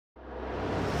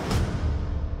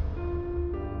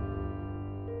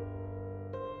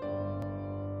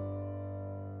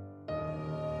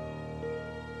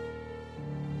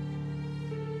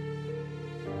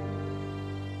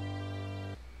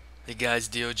Hey guys,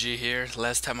 DOG here.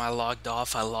 Last time I logged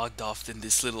off in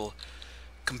this little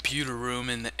computer room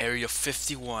in the area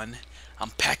 51.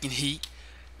 I'm packing heat,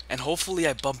 and hopefully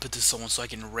I bump into someone so I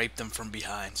can rape them from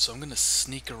behind. So I'm gonna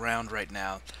sneak around right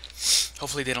now.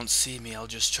 Hopefully they don't see me. I'll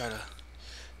just try to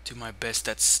do my best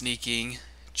at sneaking,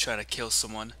 try to kill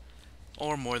someone.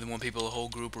 Or more than one people, a whole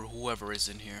group, or whoever is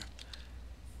in here.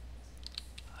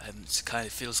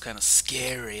 It feels kind of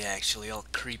scary actually, all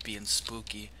creepy and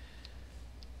spooky.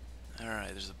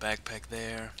 Alright, there's a backpack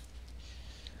there.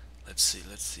 Let's see.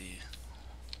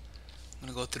 I'm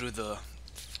gonna go through the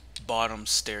bottom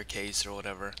staircase or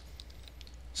whatever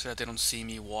so that they don't see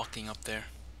me walking up there.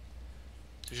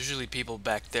 There's usually people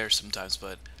back there sometimes,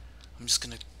 but I'm just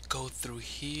gonna go through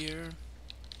here.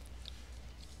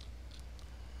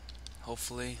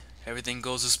 Hopefully everything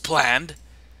goes as planned.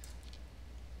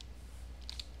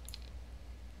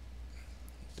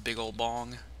 The big old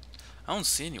bong. I don't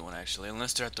see anyone actually,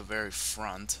 unless they're at the very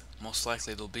front. Most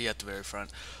likely they'll be at the very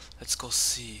front. Let's go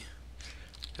see.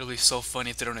 It'll be so funny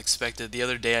if they don't expect it. The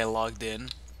other day I logged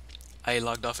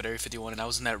off at Area 51 and I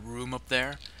was in that room up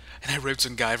there and I raped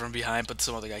some guy from behind, but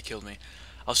some other guy killed me.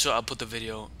 I'll put the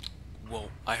video. Whoa,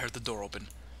 I heard the door open.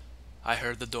 I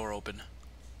heard the door open.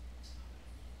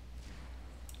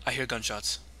 I hear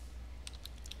gunshots.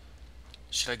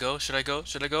 Should I go? Should I go?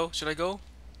 Should I go? Should I go?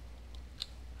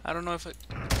 I don't know if I...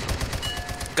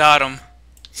 Got him.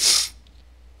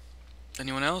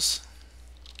 Anyone else?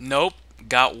 Nope.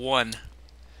 Got one.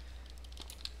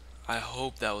 I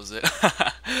hope that was it.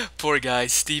 Poor guy.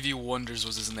 Stevie Wonders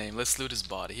was his name. Let's loot his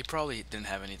body. He probably didn't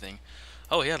have anything.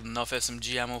 Oh, he had enough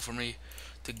SMG ammo for me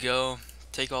to go.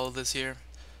 Take all of this here.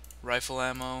 Rifle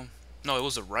ammo. No, it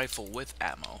was a rifle with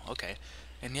ammo. Okay.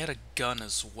 And he had a gun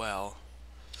as well.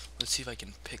 Let's see if I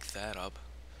can pick that up.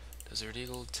 Desert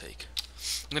Eagle, take.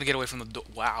 I'm gonna get away from the door.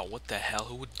 Wow, what the hell?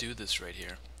 Who would do this right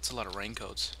here? It's a lot of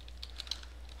raincoats.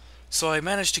 So I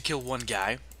managed to kill one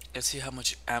guy. Let's see how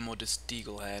much ammo this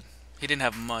deagle had. He didn't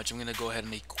have much. I'm gonna go ahead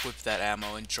and equip that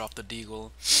ammo and drop the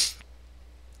deagle.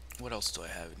 What else do I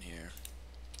have in here?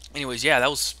 Anyways, yeah, that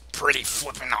was pretty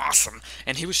flippin' awesome.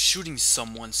 And he was shooting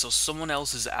someone, so someone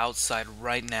else is outside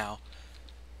right now.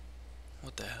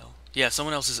 What the hell? Yeah,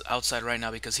 someone else is outside right now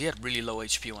because he had really low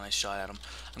HP when I shot at him.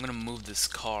 I'm gonna move this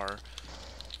car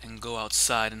and go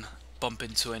outside and bump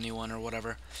into anyone or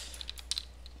whatever.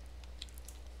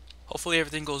 Hopefully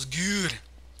everything goes good.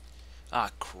 Ah,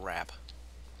 crap.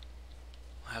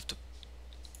 I have to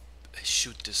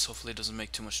shoot this. Hopefully it doesn't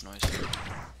make too much noise.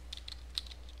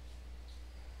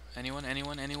 Anyone?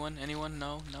 Anyone? Anyone? Anyone?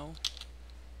 No? No?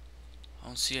 I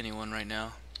don't see anyone right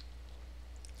now.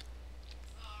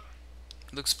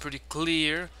 Looks pretty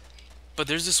clear. But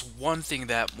there's this one thing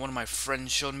that one of my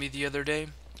friends showed me the other day.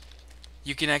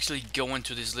 You can actually go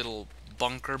into this little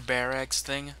bunker barracks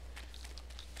thing.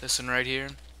 This one right here.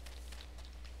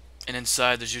 And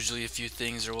inside there's usually a few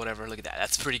things or whatever. Look at that.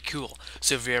 That's pretty cool.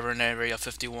 So if you're ever in Area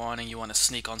 51 and you want to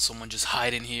sneak on someone, just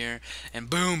hide in here and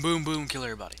boom, boom, boom, kill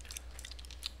everybody.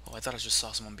 Oh, I thought I just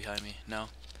saw someone behind me. No?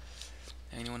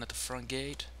 Anyone at the front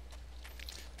gate?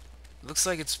 Looks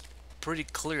like it's pretty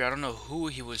clear. I don't know who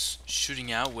he was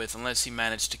shooting out with unless he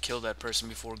managed to kill that person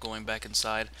before going back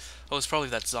inside. Oh, it's probably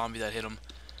that zombie that hit him.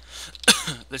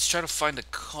 Let's try to find a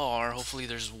car. Hopefully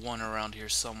there's one around here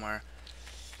somewhere.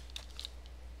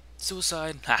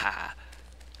 Suicide. Haha.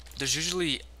 There's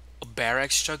usually a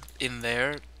barracks truck in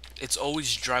there. It's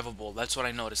always drivable. That's what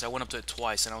I noticed. I went up to it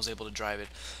twice and I was able to drive it.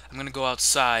 I'm gonna go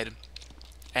outside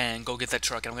and go get that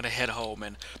truck, and I'm gonna head home,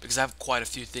 and because I have quite a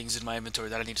few things in my inventory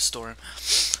that I need to store.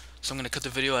 So I'm gonna cut the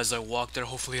video as I walk there.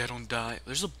 Hopefully I don't die.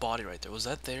 There's a body right there. Was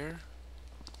that there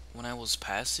when I was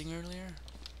passing earlier?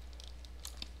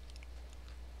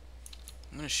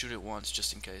 I'm gonna shoot it once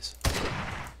just in case.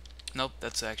 Nope,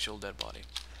 that's the actual dead body.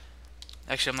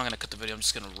 Actually, I'm not gonna cut the video. I'm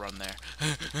just gonna run there.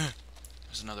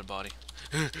 There's another body.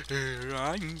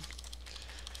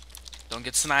 Don't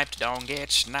get sniped. Don't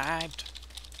get sniped.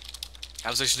 I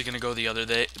was actually gonna go the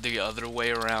other way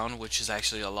around, which is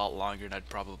actually a lot longer, and I'd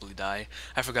probably die.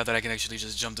 I forgot that I can actually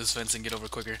just jump this fence and get over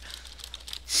quicker.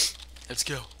 Let's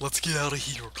go. Let's get out of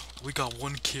here. We got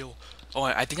one kill. Oh,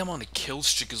 I think I'm on a kill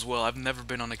streak as well. I've never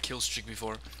been on a kill streak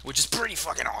before, which is pretty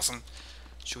fucking awesome.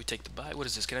 Should we take the bike? What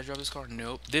is this? Can I drive this car?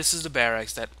 Nope. This is the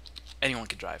barracks that anyone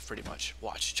can drive, pretty much.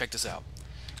 Watch. Check this out.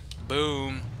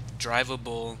 Boom.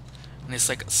 Drivable. And it's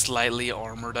like slightly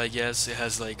armored, I guess. It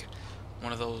has like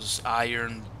one of those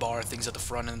iron bar things at the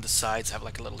front, and the sides have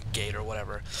like a little gate or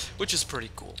whatever, which is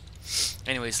pretty cool.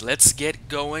 Anyways, let's get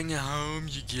going home,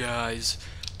 you guys.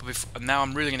 But now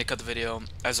I'm really gonna cut the video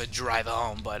as I drive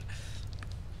home, but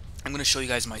I'm gonna show you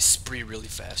guys my spree really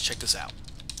fast. Check this out.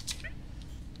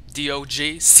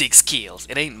 DOG, 6 kills.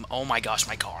 It ain't. Oh my gosh,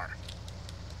 my car.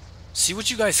 See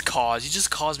what you guys caused? You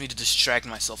just caused me to distract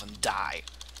myself and die.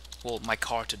 Well, my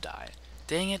car to die.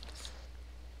 Dang it.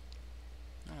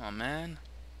 Oh man.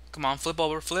 Come on, flip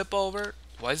over, flip over.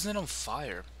 Why isn't it on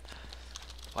fire?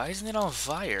 Why isn't it on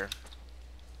fire?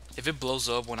 If it blows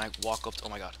up when I walk up to, oh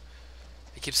my god.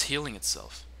 It keeps healing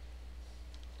itself.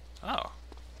 Oh.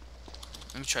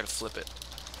 Let me try to flip it.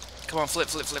 Come on, flip,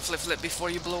 flip, flip, flip, flip before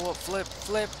you blow up. Flip,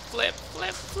 flip, flip,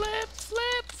 flip, flip,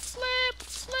 flip, flip,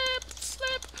 flip,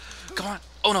 flip. Come on.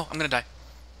 Oh no, I'm gonna die.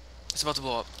 It's about to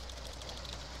blow up.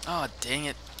 Oh, dang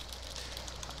it.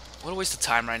 What a waste of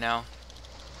time right now.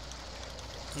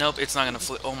 Nope, it's not gonna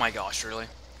flip. Oh my gosh, really?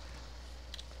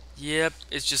 Yep,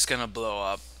 it's just gonna blow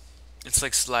up. It's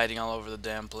like sliding all over the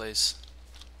damn place.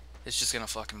 It's just gonna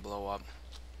fucking blow up.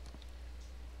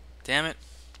 Damn it.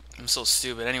 I'm so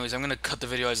stupid. Anyways, I'm gonna cut the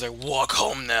video as I walk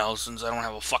home now since I don't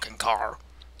have a fucking car.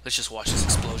 Let's just watch this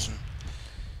explosion.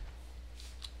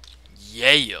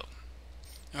 Yeah.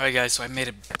 Alright guys, so I made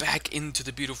it back into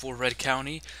the beautiful Red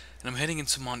County, and I'm heading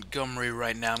into Montgomery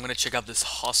right now. I'm gonna check out this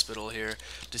hospital here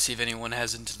to see if anyone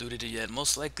hasn't looted it yet.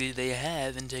 Most likely they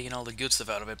have and taken all the good stuff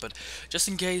out of it, but just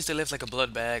in case they left like a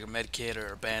blood bag, or med kit,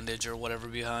 or a bandage, or whatever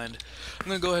behind, I'm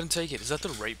gonna go ahead and take it. Is that the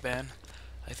rape ban?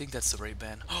 I think that's the rape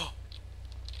ban. Oh!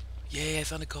 Yay, I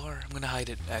found a car. I'm gonna hide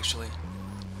it, actually.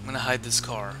 I'm gonna hide this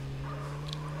car.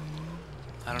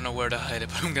 I don't know where to hide it,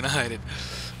 but I'm gonna hide it.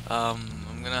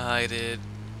 I'm gonna hide it.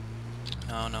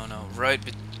 No. Right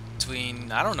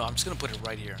between... I don't know. I'm just gonna put it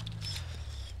right here.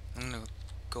 I'm gonna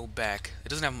go back. It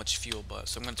doesn't have much fuel, but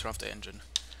so I'm gonna turn off the engine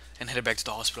and head back to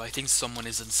the hospital. I think someone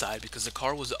is inside because the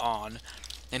car was on.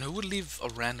 And who would leave a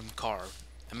random car?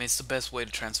 I mean, it's the best way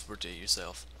to transport it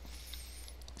yourself.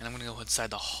 And I'm gonna go inside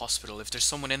the hospital. If there's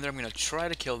someone in there, I'm gonna try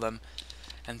to kill them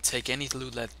and take any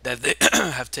loot that they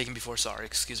have taken before. Sorry,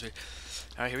 excuse me.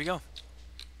 Alright, here we go.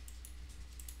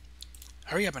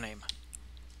 Hurry up and aim.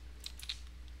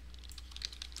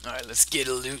 Alright, let's get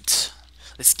a loot.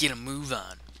 Let's get a move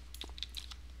on.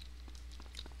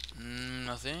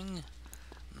 Nothing.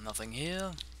 Nothing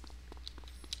here.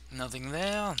 Nothing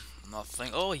there.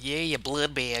 Nothing. Oh, yeah,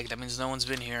 blood bag. That means no one's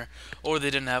been here. Or they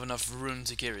didn't have enough room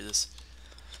to carry this.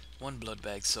 One blood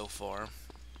bag so far.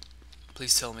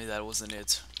 Please tell me that wasn't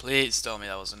it. Please tell me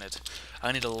that wasn't it.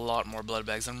 I need a lot more blood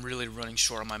bags. I'm really running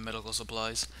short on my medical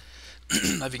supplies.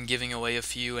 I've been giving away a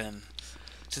few, and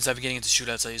since I've been getting into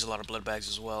shootouts, I use a lot of blood bags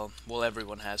as well. Well,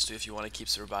 everyone has to if you want to keep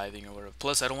surviving or whatever.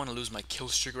 Plus, I don't want to lose my kill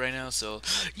streak right now, so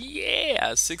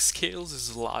yeah, 6 kills is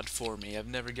a lot for me. I've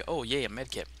never got... Oh, yeah,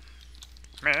 medkit.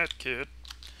 Medkit.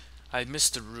 I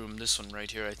missed the room. This one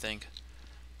right here, I think.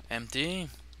 Empty.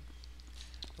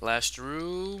 Last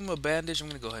room, a bandage. I'm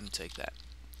going to go ahead and take that.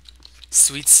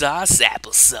 Sweet sauce,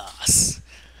 applesauce.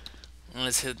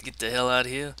 Let's get the hell out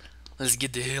of here. Let's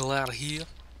get the hell out of here.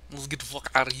 Let's get the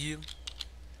fuck out of here.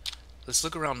 Let's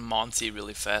look around Monty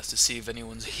really fast to see if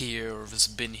anyone's here, or if it's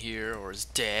been here, or is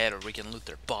dead, or we can loot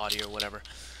their body, or whatever.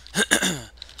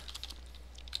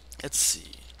 Let's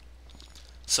see.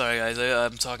 Sorry guys,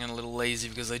 I'm talking a little lazy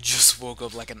because I just woke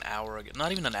up like an hour ago.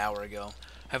 Not even an hour ago.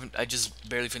 I just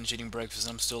barely finished eating breakfast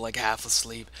and I'm still like half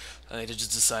asleep. I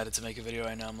just decided to make a video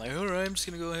right now. I'm like, alright, I'm just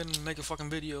gonna go ahead and make a fucking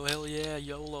video. Hell yeah,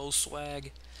 YOLO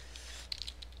swag.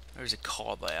 There's a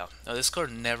car there. Now this car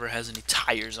never has any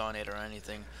tires on it or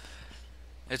anything.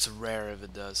 It's rare if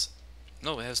it does.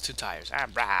 No, it has 2 tires.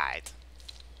 Alright.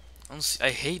 I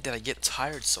hate that I get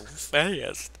tired so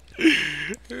fast.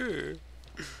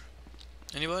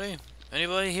 Anybody?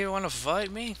 Anybody here want to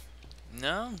fight me?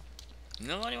 No?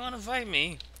 Nobody want to fight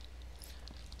me?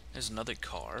 There's another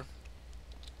car.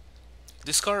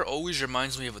 This car always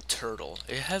reminds me of a turtle.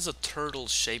 It has a turtle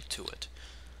shape to it.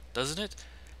 Doesn't it?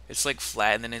 It's like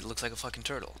flat and then it looks like a fucking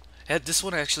turtle. This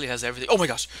one actually has everything. Oh my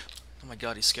gosh! Oh my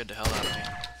god, he scared the hell out of me.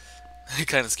 He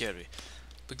kind of scared me.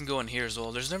 We can go in here as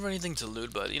well. There's never anything to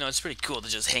loot, but, you know, it's pretty cool to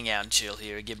just hang out and chill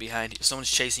here. Get behind. If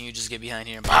someone's chasing you, just get behind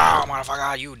here and BAM!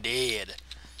 Motherfucker, you dead.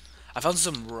 I found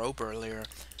some rope earlier.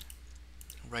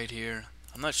 Right here.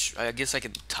 I'm not sure. I guess I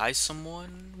could tie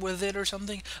someone with it or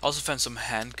something. I also found some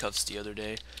handcuffs the other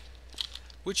day,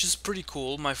 which is pretty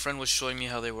cool. My friend was showing me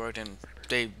how they worked, and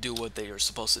they do what they are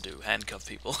supposed to do, handcuff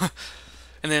people.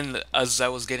 And then as I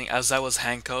was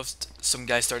handcuffed, some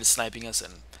guy started sniping us,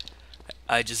 and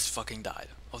I just fucking died.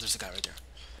 Oh, there's a guy right there.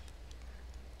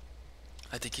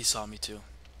 I think he saw me too.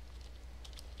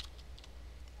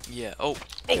 Yeah. Oh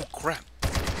crap.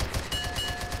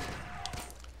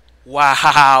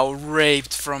 Wow,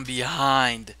 raped from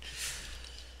behind.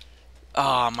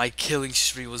 Ah, my killing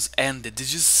spree was ended.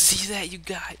 Did you see that, you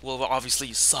guys? Well, obviously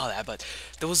you saw that, but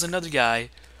there was another guy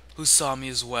who saw me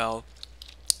as well,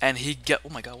 and he got, oh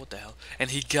my god, what the hell?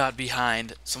 And he got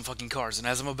behind some fucking cars, and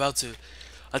as I'm about to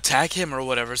attack him or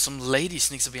whatever, some lady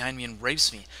sneaks up behind me and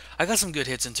rapes me. I got some good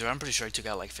hits into her. I'm pretty sure I took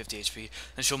out like 50 HP,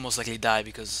 and she'll most likely die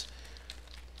because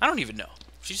I don't even know.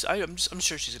 I'm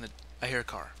sure she's gonna. I hear a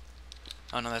car.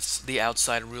 Oh no, that's the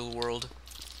outside real world.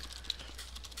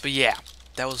 But yeah,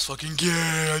 that was fucking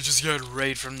gay. I just got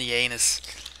raped from the anus.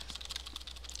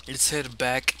 Let's head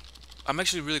back. I'm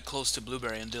actually really close to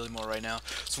Blueberry and Dillymore right now,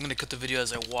 so I'm gonna cut the video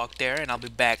as I walk there, and I'll be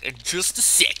back in just a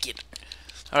second.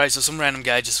 Alright, so some random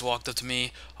guy just walked up to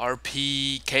me.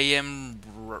 RP, KM,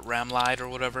 Ramlight or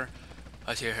whatever.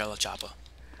 I hear hella choppa.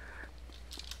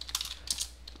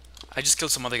 I just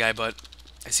killed some other guy, but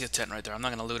I see a tent right there. I'm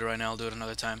not gonna loot it right now. I'll do it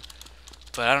another time.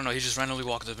 But I don't know. He just randomly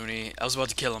walked up to me. I was about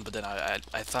to kill him, but then I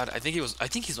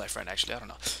think he's my friend actually. I don't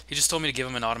know. He just told me to give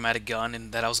him an automatic gun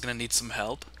and that I was gonna need some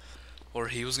help, or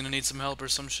he was gonna need some help or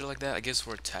some shit like that. I guess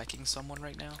we're attacking someone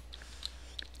right now.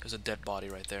 There's a dead body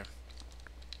right there.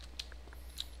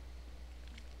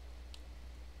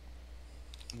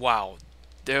 Wow,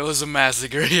 there was a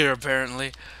massacre here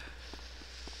apparently.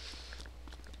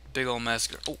 Big old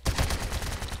massacre. Oh.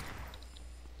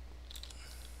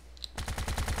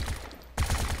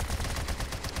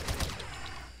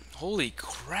 Holy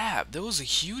crap, there was a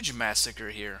huge massacre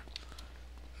here.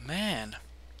 Man.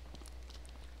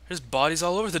 There's bodies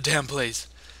all over the damn place.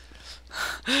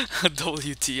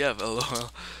 WTF,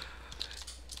 lol.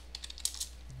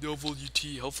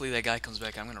 WT. Hopefully that guy comes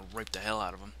back. I'm gonna rape the hell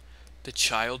out of him. The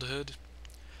childhood.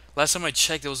 Last time I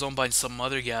checked, it was owned by some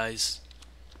other guys.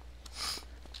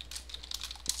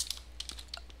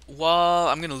 Well,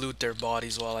 I'm gonna loot their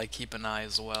bodies while I keep an eye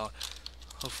as well.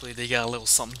 Hopefully they got a little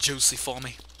something juicy for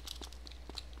me.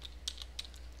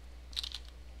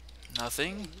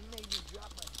 Nothing?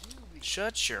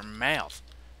 Shut your mouth.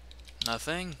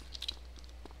 Nothing?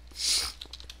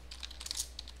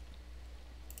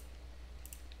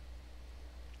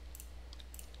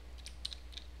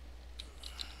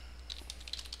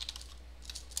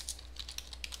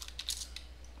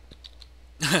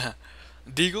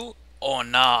 Deagle? Oh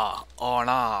nah. Oh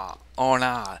nah. Oh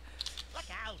nah.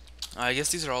 I guess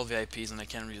these are all VIPs and I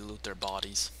can't really loot their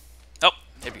bodies. Oh,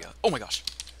 here we go. Oh my gosh.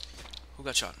 Who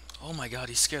got shot? Oh my god,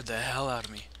 he scared the hell out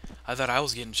of me. I thought I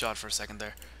was getting shot for a second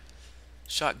there.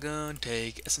 Shotgun,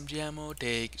 take. SMG ammo,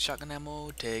 take. Shotgun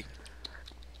ammo, take.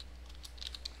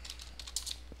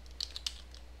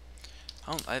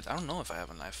 I don't know if I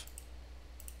have a knife.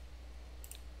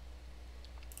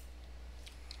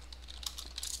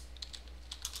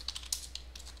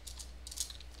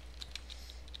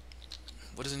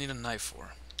 What does it need a knife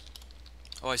for?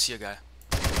 Oh, I see a guy.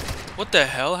 What the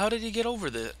hell? How did he get over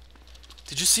there?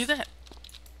 Did you see that?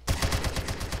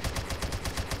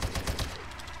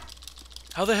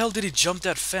 How the hell did he jump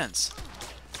that fence?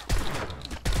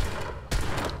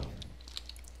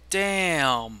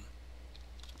 Damn.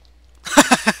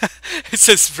 It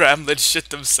says Ramlet shit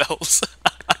themselves.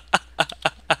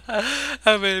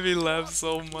 That made me laugh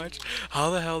so much. How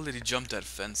the hell did he jump that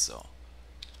fence though?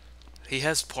 He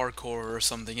has parkour or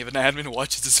something. If an admin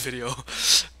watches this video,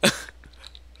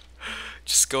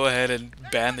 just go ahead and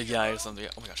ban the guy or something.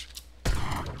 Oh my gosh.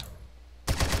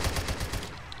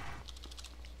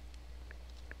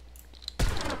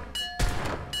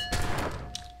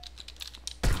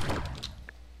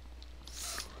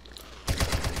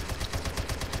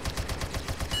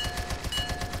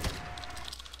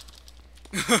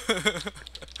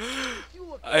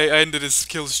 I ended his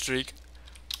kill streak.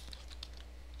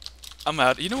 I'm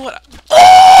out. You know what?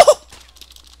 Oh!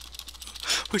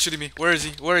 Who's shooting me? Where is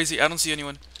he? Where is he? I don't see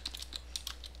anyone.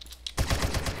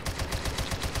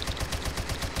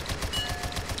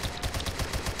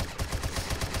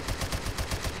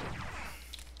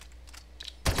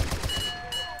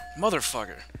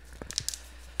 Motherfucker.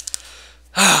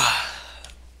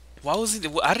 Why was he?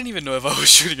 I didn't even know if I was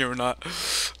shooting him or not.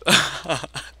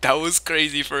 That was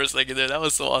crazy for a second there. That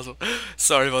was so awesome.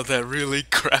 Sorry about that really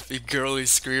crappy girly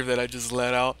scream that I just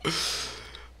let out.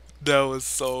 That was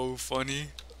so funny.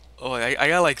 Oh, I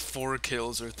got like 4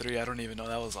 kills or 3. I don't even know.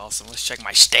 That was awesome. Let's check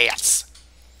my stats.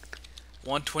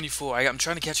 124. I'm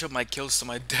trying to catch up my kills to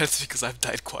my deaths because I've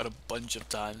died quite a bunch of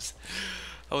times.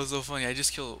 That was so funny. I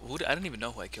just killed. I don't even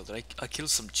know who I killed. I killed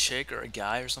some chick or a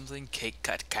guy or something.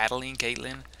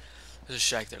 Caitlin. There's a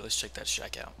shack there. Let's check that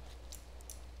shack out.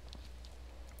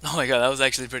 Oh my god, that was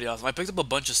actually pretty awesome. I picked up a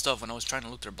bunch of stuff when I was trying to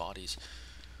loot their bodies.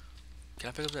 Can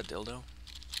I pick up that dildo?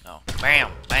 No.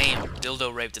 Bam! Bam!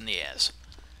 Dildo raped in the ass.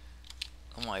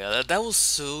 Oh my god, that was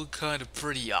so kind of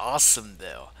pretty awesome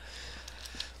though.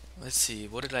 Let's see,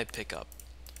 what did I pick up?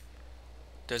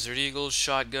 Desert Eagle,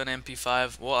 shotgun,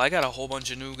 MP5. Well, I got a whole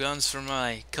bunch of new guns for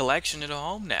my collection at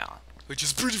home now, which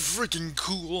is pretty freaking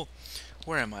cool.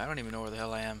 Where am I? I don't even know where the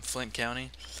hell I am. Flint County?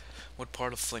 What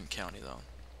part of Flint County, though?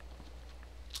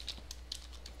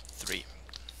 3.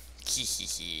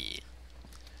 Hehehe.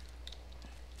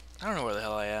 I don't know where the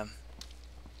hell I am.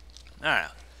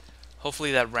 Alright.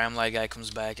 Hopefully that Ramlight guy comes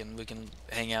back and we can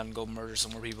hang out and go murder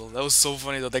some more people. That was so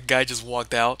funny though. That guy just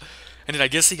walked out. And then I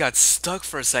guess he got stuck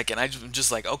for a second. I'm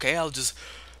just like, okay, I'll just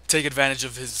take advantage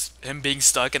of him being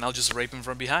stuck and I'll just rape him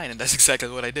from behind. And that's exactly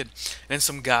what I did. And then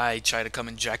some guy tried to come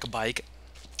and jack a bike.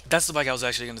 That's the bike I was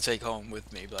actually going to take home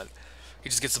with me, but he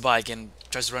just gets the bike and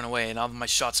tries to run away, and all of my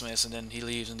shots miss, and then he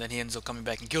leaves, and then he ends up coming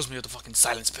back and kills me with a fucking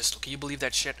silence pistol. Can you believe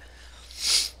that shit?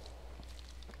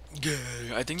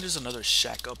 Yeah, I think there's another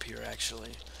shack up here,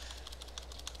 actually.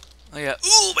 Oh, yeah.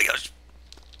 Oh, my gosh!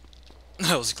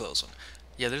 That was a close one.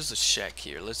 Yeah, there's a shack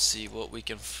here. Let's see what we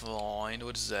can find.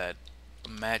 What is that?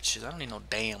 Matches. I don't need no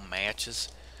damn matches.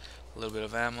 A little bit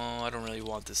of ammo. I don't really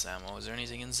want this ammo. Is there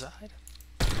anything inside?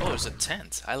 Oh, there's a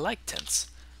tent. I like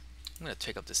tents. I'm gonna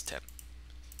pick up this tent.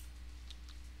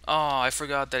 Oh, I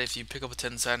forgot that if you pick up a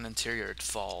tent inside an interior, it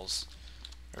falls.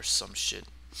 Or some shit.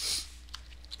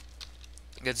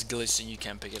 It gets glitched and you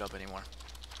can't pick it up anymore.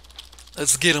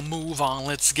 Let's get a move on,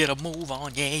 let's get a move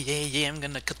on. Yeah, yeah, yeah, I'm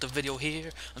gonna cut the video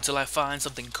here until I find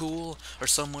something cool or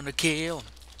someone to kill.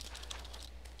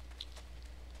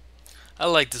 I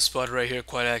like this spot right here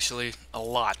quite actually a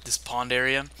lot. This pond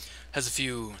area has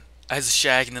a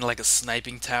shack and then like a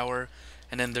sniping tower,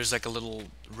 and then there's like a little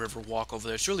river walk over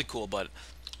there. It's really cool, but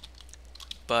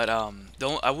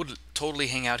I would totally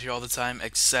hang out here all the time,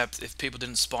 except if people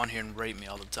didn't spawn here and rape me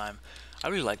all the time. I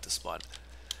really like this spot.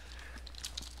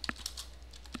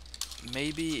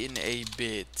 Maybe in a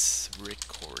bit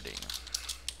recording.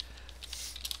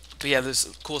 But yeah, there's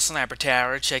a cool sniper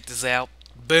tower. Check this out.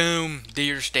 Boom,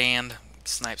 deer stand.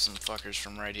 Snipe some fuckers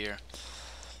from right here.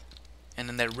 And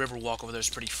then that river walk over there is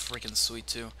pretty freaking sweet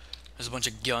too. There's a bunch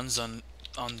of guns on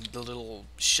the little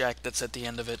shack that's at the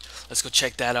end of it. Let's go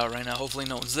check that out right now. Hopefully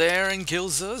no one's there and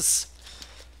kills us.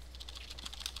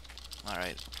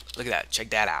 Alright, look at that. Check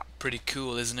that out. Pretty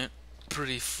cool, isn't it?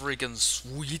 Pretty freaking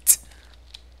sweet.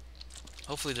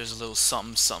 Hopefully there's a little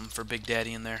something something for Big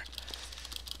Daddy in there.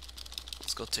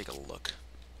 Let's go take a look.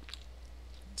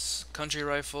 It's country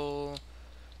rifle.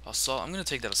 Assault. I'm gonna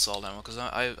take that assault ammo because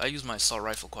I use my assault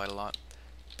rifle quite a lot.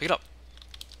 Pick it up.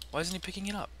 Why isn't he picking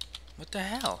it up? What the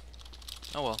hell?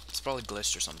 Oh well, it's probably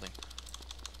glitched or something.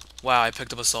 Wow, I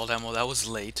picked up assault ammo. That was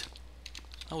late.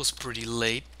 That was pretty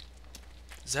late.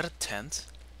 Is that a tent?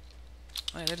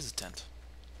 Oh yeah, that is a tent.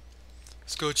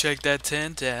 Let's go check that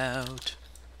tent out.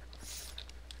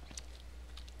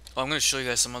 Oh, I'm gonna show you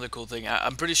guys some other cool thing.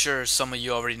 I'm pretty sure some of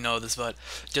you already know this, but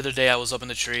the other day I was up in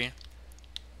the tree.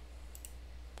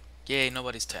 Yay,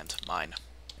 nobody's tent. Mine.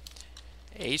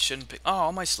 H and P. Oh,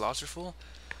 all my slots are full.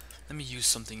 Let me use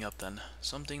something up then.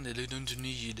 Something that I don't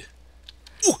need.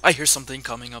 Ooh, I hear something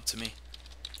coming up to me.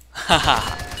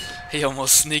 Haha. He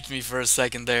almost sneaked me for a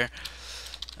second there.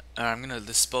 I'm gonna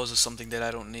dispose of something that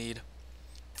I don't need.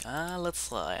 Let's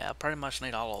see. I pretty much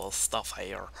need all of the stuff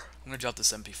here. I'm gonna drop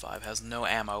this MP5. It has no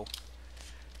ammo.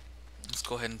 Let's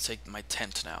go ahead and take my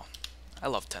tent now. I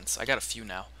love tents. I got a few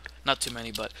now. Not too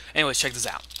many, but anyways, check this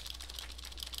out.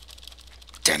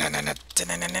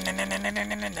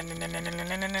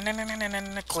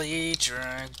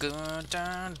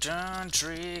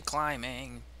 Tree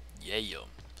climbing. Yeah.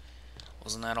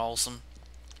 Wasn't that awesome?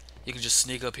 You can just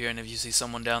sneak up here, and if you see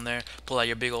someone down there, pull out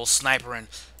your big old sniper and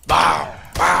bow,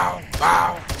 bow,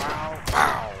 bow, bow,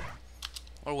 bow.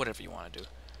 Or whatever you want to do.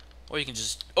 Or you can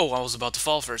just... Oh, I was about to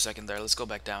fall for a second there. Let's go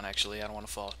back down, actually. I don't want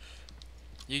to fall.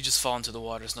 You just fall into the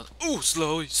water. It's not... Ooh,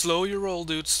 slow your roll,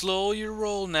 dude. Slow your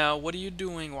roll now. What are you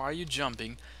doing? Why are you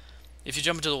jumping? If you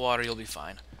jump into the water, you'll be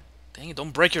fine. Dang it,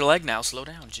 don't break your leg now. Slow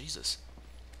down, Jesus.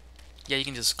 Yeah, you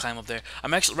can just climb up there.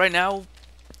 I'm actually... Right now,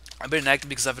 I've been inactive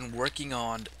because I've been working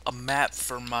on a map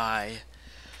for my...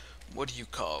 What do you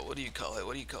call it?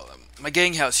 My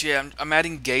gang house. Yeah, I'm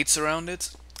adding gates around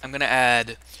it. I'm gonna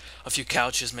add a few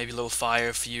couches, maybe a little fire,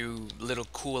 a few little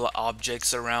cool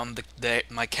objects around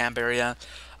my camp area.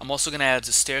 I'm also gonna add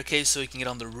a staircase so we can get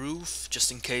on the roof,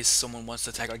 just in case someone wants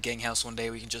to attack our gang house one day.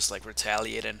 We can just like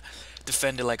retaliate and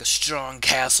defend it like a strong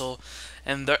castle.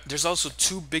 And there's also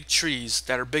 2 big trees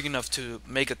that are big enough to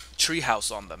make a tree house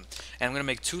on them. And I'm gonna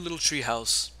make 2 little tree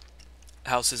houses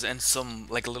and some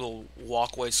like a little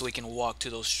walkway so we can walk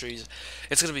to those trees.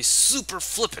 It's gonna be super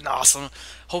flippin' awesome.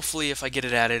 Hopefully if I get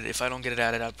it added. If I don't get it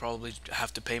added, I'll probably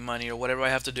have to pay money or whatever I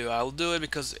have to do. I'll do it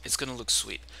because it's gonna look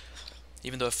sweet.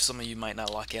 Even though if some of you might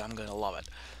not like it, I'm gonna love it.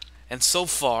 And so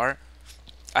far,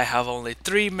 I have only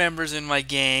 3 members in my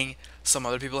gang. Some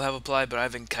other people have applied, but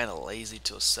I've been kind of lazy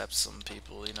to accept some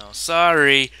people, you know.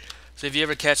 Sorry. So if you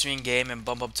ever catch me in game and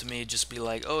bump up to me, just be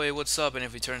like, oh, hey, what's up? And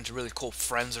if we turn into really cool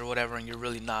friends or whatever and you're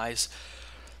really nice,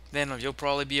 then you'll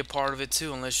probably be a part of it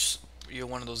too, unless you're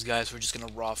one of those guys who are just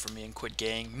gonna raw for me and quit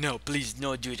gang. No, please,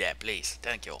 no, do that, please.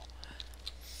 Thank you.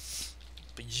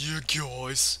 But yeah,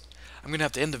 guys, I'm gonna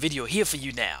have to end the video here for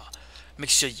you now. Make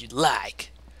sure you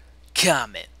like,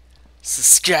 comment,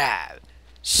 subscribe,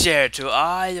 share to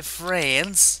all your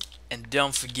friends, and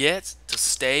don't forget to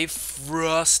stay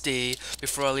frosty.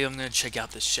 Before I leave, I'm gonna check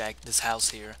out this shack, this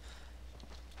house here.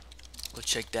 Go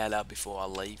check that out before I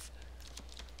leave.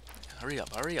 Hurry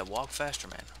up, walk faster,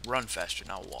 man. Run faster,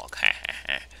 not walk.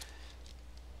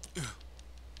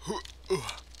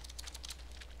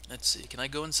 Let's see, can I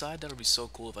go inside? That would be so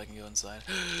cool if I can go inside.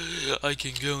 I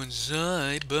can go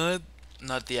inside, but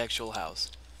not the actual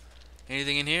house.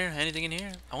 Anything in here? Anything in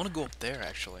here? I want to go up there,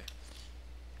 actually.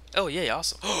 Oh, yeah,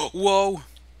 awesome. Whoa!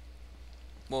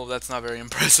 Well, that's not very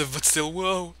impressive, but still,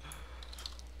 whoa!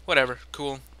 Whatever,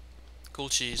 cool. Cool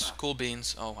cheese, cool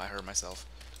beans. Oh, I hurt myself.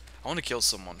 I want to kill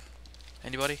someone.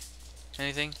 Anybody?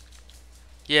 Anything?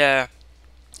 Yeah,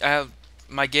 I have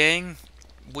my gang.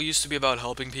 We used to be about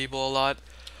helping people a lot,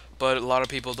 but a lot of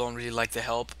people don't really like to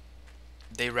help.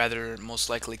 They rather most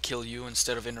likely kill you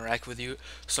instead of interact with you.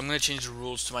 So I'm gonna change the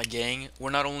rules to my gang. We're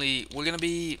gonna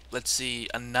be, let's see,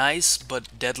 a nice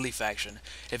but deadly faction.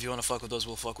 If you wanna fuck with us,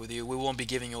 we'll fuck with you. We won't be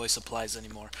giving away supplies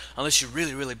anymore. Unless you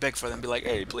really, really beg for them. Be like,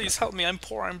 hey, please help me, I'm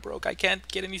poor, I'm broke, I can't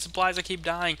get any supplies, I keep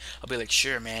dying. I'll be like,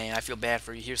 sure man, I feel bad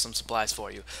for you, here's some supplies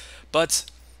for you. But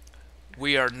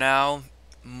we are now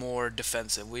more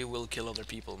defensive. We will kill other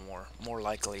people more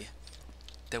likely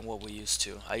than what we used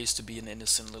to. I used to be an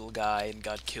innocent little guy and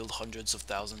got killed hundreds of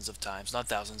thousands of times. Not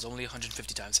thousands, only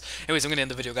 150 times. Anyways, I'm gonna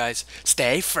end the video, guys.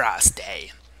 Stay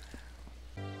frosty.